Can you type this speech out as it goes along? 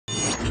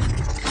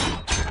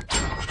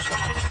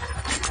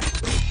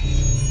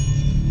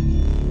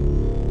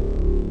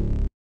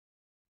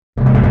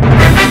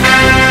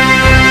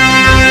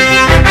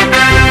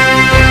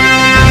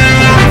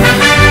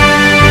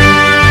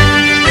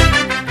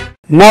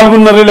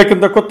4.5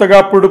 కింద కొత్తగా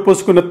పురుడు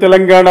పోసుకున్న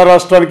తెలంగాణ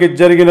రాష్ట్రానికి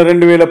జరిగిన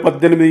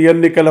 2018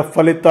 ఎన్నికల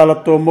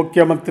ఫలితాలతో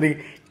ముఖ్యమంత్రి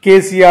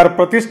కేసీఆర్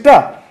ప్రతిష్ట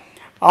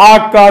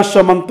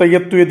ఆకాశమంత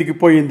ఎత్తు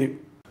ఎదిగిపోయింది.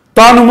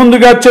 తాను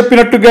ముందుగా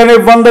చెప్పినట్టుగానే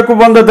 100కు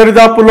 100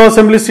 దరిదాపుల్లో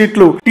అసెంబ్లీ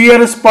సీట్లు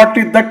టీఆర్ఎస్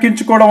పార్టీ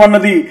దక్కించుకోవడం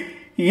అన్నది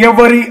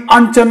ఎవరి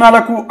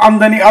అంచనాలకు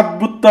అందని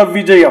అద్భుత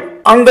విజయం.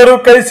 అందరూ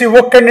కలిసి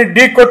ఒక్కడిని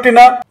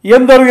ఢీకొట్టినా,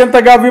 ఎందరూ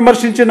ఎంతగా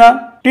విమర్శించినా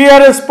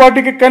టీఆర్ఎస్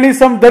పార్టీకి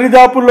కనీసం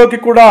దరిదాపుల్లోకి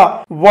కూడా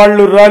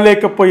వాళ్లు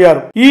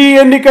రాలేకపోయారు. ఈ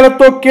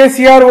ఎన్నికలతో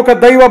కేసీఆర్ ఒక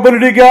దైవ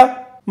బలుడిగా,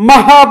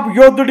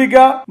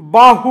 మహాయోధుడిగా,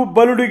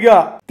 బాహుబలుడిగా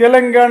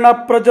తెలంగాణ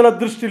ప్రజల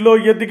దృష్టిలో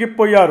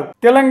ఎదిగిపోయారు.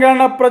 తెలంగాణ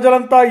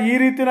ప్రజలంతా ఈ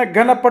రీతిన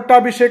ఘన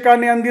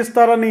పట్టాభిషేకాన్ని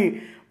అందిస్తారని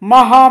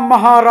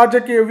మహా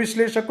రాజకీయ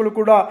విశ్లేషకులు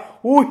కూడా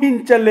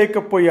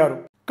ఊహించలేకపోయారు.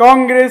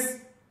 కాంగ్రెస్,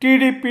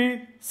 టీడీపీ,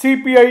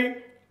 సిపిఐ,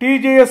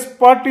 టీజేఎస్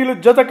పార్టీలు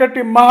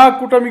జతకట్టి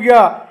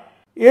మహాకూటమిగా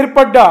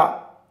ఏర్పడ్డ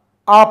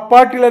ఆ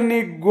పార్టీలన్నీ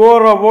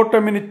ఘోర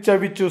ఓటమిని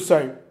చవి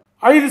చూశాయి.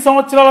 5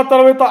 సంవత్సరాల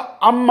తర్వాత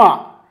అమ్మ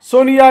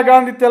సోనియా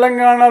గాంధీ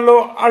తెలంగాణలో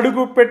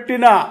అడుగు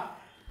పెట్టిన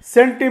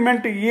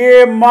సెంటిమెంట్ ఏ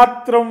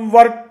మాత్రం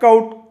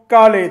వర్కౌట్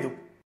కాలేదు.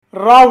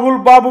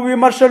 రాహుల్ బాబు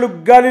విమర్శలు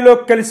గాలిలో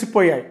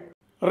కలిసిపోయాయి.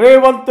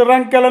 రేవంత్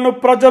రంకెలను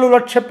ప్రజలు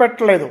లక్ష్య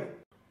పెట్టలేదు.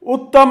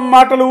 ఉత్తమ్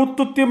మాటలు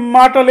ఉత్తుత్తి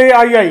మాటలే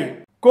అయ్యాయి.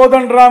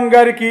 కోదండరాం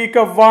గారికి ఇక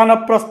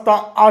వానప్రస్థ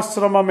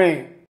ఆశ్రమమే.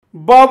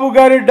 బాబు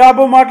గారి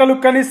డాబు మాటలు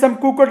కనీసం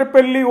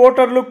కూకటిపల్లి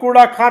ఓటర్లు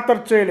కూడా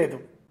ఖాతరు చేయలేదు.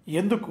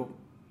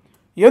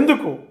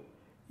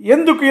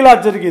 ఎందుకు ఇలా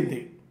జరిగింది?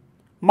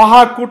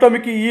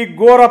 మహాకూటమికి ఈ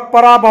ఘోర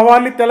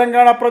పరాభవాన్ని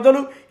తెలంగాణ ప్రజలు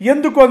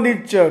ఎందుకు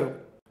అందించారు?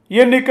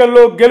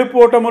 ఎన్నికల్లో గెలుపు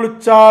ఓటములు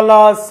చాలా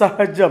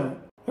సహజం.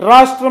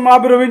 రాష్ట్రం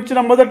ఆవిర్భవించిన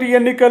మొదటి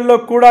ఎన్నికల్లో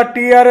కూడా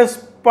టీఆర్ఎస్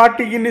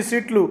పార్టీ ఇన్ని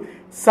సీట్లు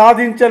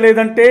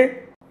సాధించలేదంటే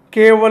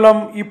కేవలం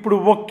ఇప్పుడు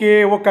ఒకే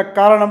ఒక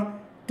కారణం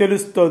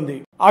తెలుస్తోంది.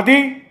 అది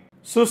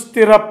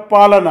సుస్థిర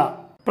పాలన.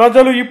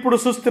 ప్రజలు ఇప్పుడు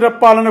సుస్థిర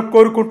పాలన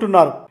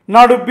కోరుకుంటున్నారు.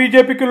 నాడు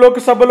బీజేపీకి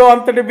లోక్సభలో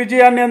అంతటి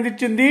విజయాన్ని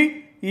అందించింది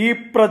ఈ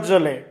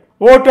ప్రజలే.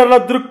 ఓటర్ల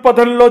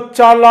దృక్పథంలో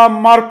చాలా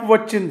మార్పు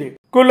వచ్చింది.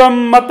 కులం,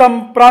 మతం,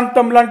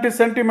 ప్రాంతం లాంటి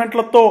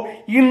సెంటిమెంట్లతో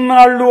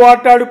ఇన్నాళ్లు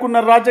ఆటాడుకున్న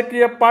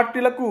రాజకీయ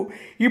పార్టీలకు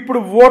ఇప్పుడు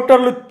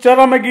ఓటర్లు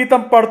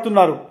చరమగీతం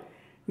పాడుతున్నారు,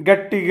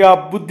 గట్టిగా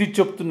బుద్ధి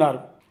చెప్తున్నారు.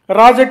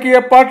 రాజకీయ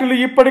పార్టీలు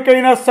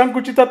ఇప్పటికైనా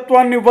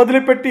సంకుచితత్వాన్ని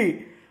వదిలిపెట్టి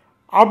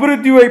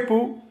అభివృద్ధి వైపు,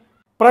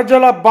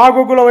 ప్రజల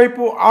బాగోగుల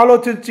వైపు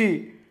ఆలోచించి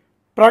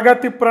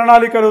ప్రగతి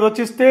ప్రణాళికలు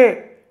రచిస్తే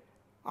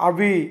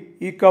అవి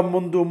ఇక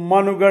ముందు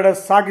మనుగడ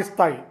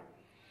సాగిస్తాయి.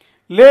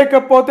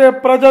 లేకపోతే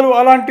ప్రజలు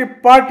అలాంటి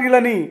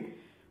పార్టీలని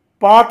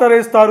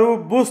పాతరేస్తారు,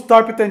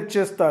 భూస్థాపితం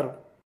చేస్తారు.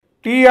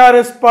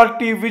 టీఆర్ఎస్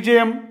పార్టీ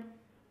విజయం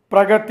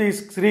ప్రగతి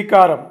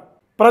శ్రీకారం.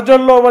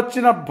 ప్రజల్లో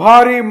వచ్చిన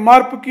భారీ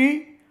మార్పుకి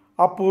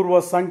అపూర్వ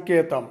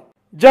సంకేతం.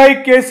 జై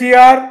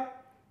కేసీఆర్,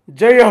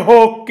 జై హో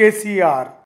కేసీఆర్.